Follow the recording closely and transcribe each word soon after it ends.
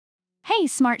Hey,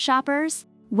 smart shoppers!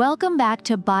 Welcome back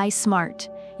to Buy Smart,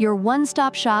 your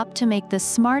one-stop shop to make the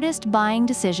smartest buying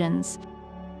decisions.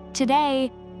 Today,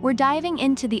 we're diving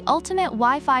into the ultimate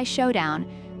Wi-Fi showdown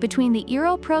between the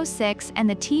eero Pro 6 and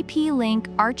the TP-Link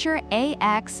Archer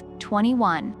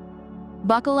AX21.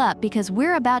 Buckle up because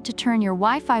we're about to turn your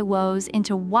Wi-Fi woes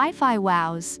into Wi-Fi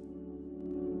wows.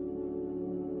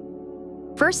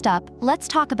 First up, let's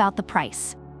talk about the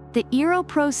price. The eero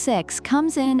Pro 6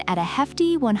 comes in at a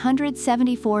hefty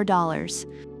 $174.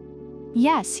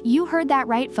 Yes, you heard that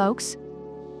right, folks.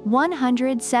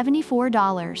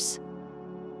 $174.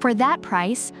 For that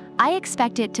price, I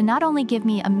expect it to not only give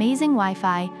me amazing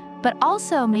Wi-Fi, but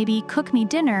also maybe cook me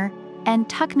dinner and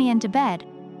tuck me into bed.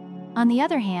 On the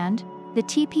other hand, the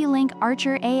TP-Link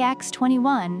Archer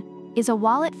AX21 is a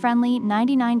wallet-friendly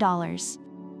 $99.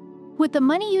 With the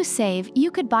money you save, you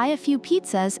could buy a few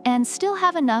pizzas and still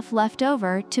have enough left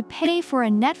over to pay for a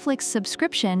Netflix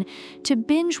subscription to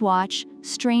binge-watch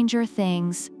Stranger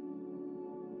Things.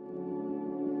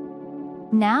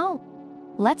 Now,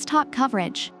 let's talk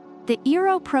coverage. The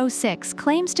eero Pro 6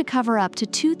 claims to cover up to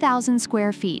 2,000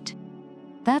 square feet.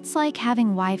 That's like having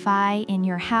Wi-Fi in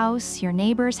your house, your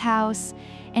neighbor's house,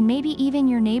 and maybe even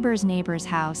your neighbor's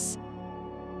house.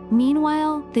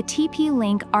 Meanwhile, the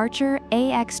TP-Link Archer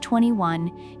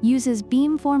AX21 uses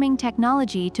beamforming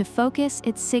technology to focus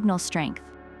its signal strength.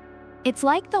 It's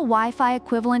like the Wi-Fi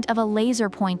equivalent of a laser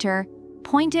pointer.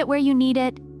 Point it where you need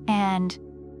it, and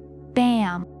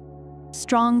bam!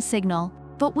 Strong signal.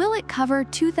 But will it cover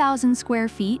 2,000 square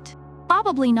feet?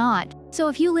 Probably not. So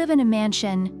if you live in a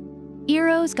mansion,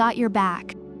 eero's got your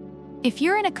back. If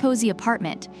you're in a cozy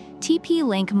apartment,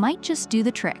 TP-Link might just do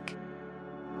the trick.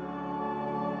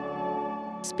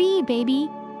 Speed, baby!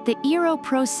 The eero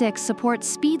Pro 6 supports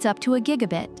speeds up to a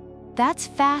gigabit. That's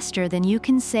faster than you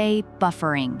can say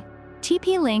buffering.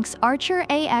 TP-Link's Archer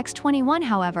AX21,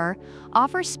 however,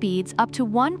 offers speeds up to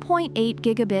 1.8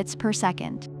 gigabits per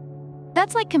second.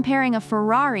 That's like comparing a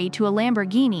Ferrari to a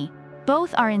Lamborghini.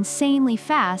 Both are insanely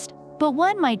fast, but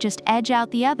one might just edge out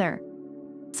the other.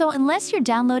 So unless you're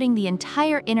downloading the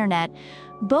entire internet,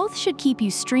 both should keep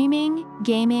you streaming,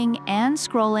 gaming, and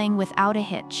scrolling without a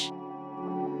hitch.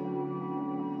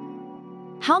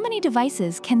 How many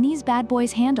devices can these bad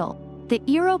boys handle? The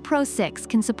eero Pro 6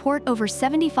 can support over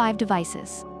 75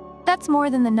 devices. That's more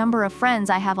than the number of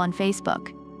friends I have on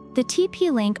Facebook. The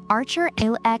TP-Link Archer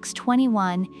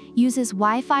AX21 uses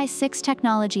Wi-Fi 6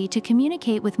 technology to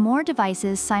communicate with more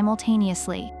devices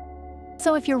simultaneously.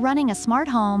 So if you're running a smart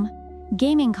home,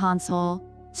 gaming console,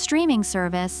 streaming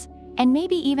service, and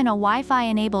maybe even a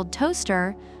Wi-Fi-enabled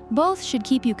toaster, both should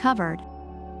keep you covered.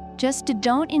 Just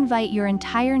don't invite your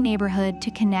entire neighborhood to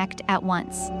connect at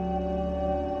once.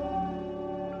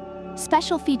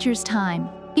 Special features time.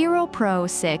 eero Pro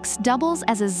 6 doubles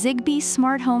as a Zigbee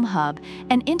smart home hub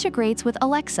and integrates with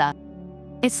Alexa.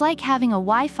 It's like having a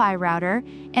Wi-Fi router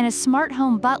and a smart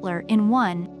home butler in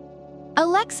one.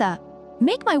 Alexa,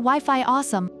 make my Wi-Fi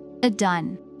awesome.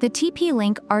 Done. The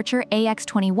TP-Link Archer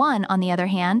AX21, on the other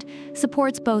hand,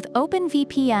 supports both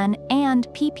OpenVPN and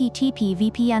PPTP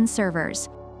VPN servers.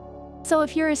 So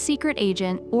if you're a secret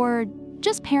agent or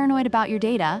just paranoid about your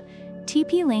data,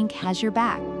 TP-Link has your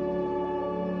back.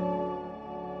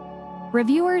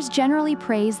 Reviewers generally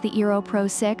praise the eero Pro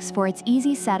 6 for its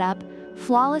easy setup,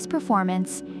 flawless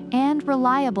performance, and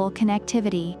reliable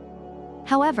connectivity.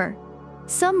 However,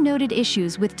 some noted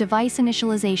issues with device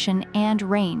initialization and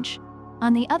range.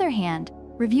 On the other hand,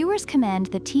 reviewers commend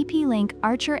the TP-Link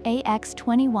Archer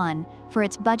AX21 for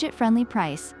its budget-friendly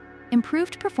price,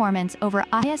 improved performance over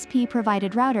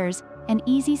ISP-provided routers, and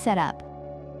easy setup.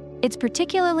 It's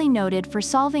particularly noted for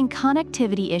solving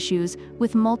connectivity issues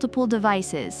with multiple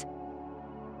devices.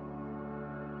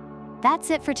 That's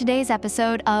it for today's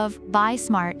episode of Buy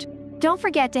Smart. Don't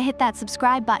forget to hit that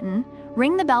subscribe button,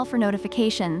 ring the bell for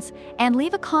notifications, and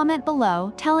leave a comment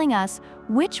below telling us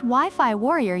which Wi-Fi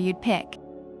warrior you'd pick.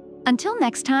 Until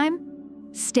next time,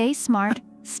 stay smart,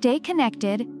 stay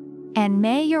connected, and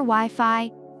may your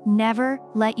Wi-Fi never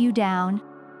let you down.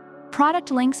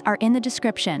 Product links are in the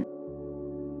description.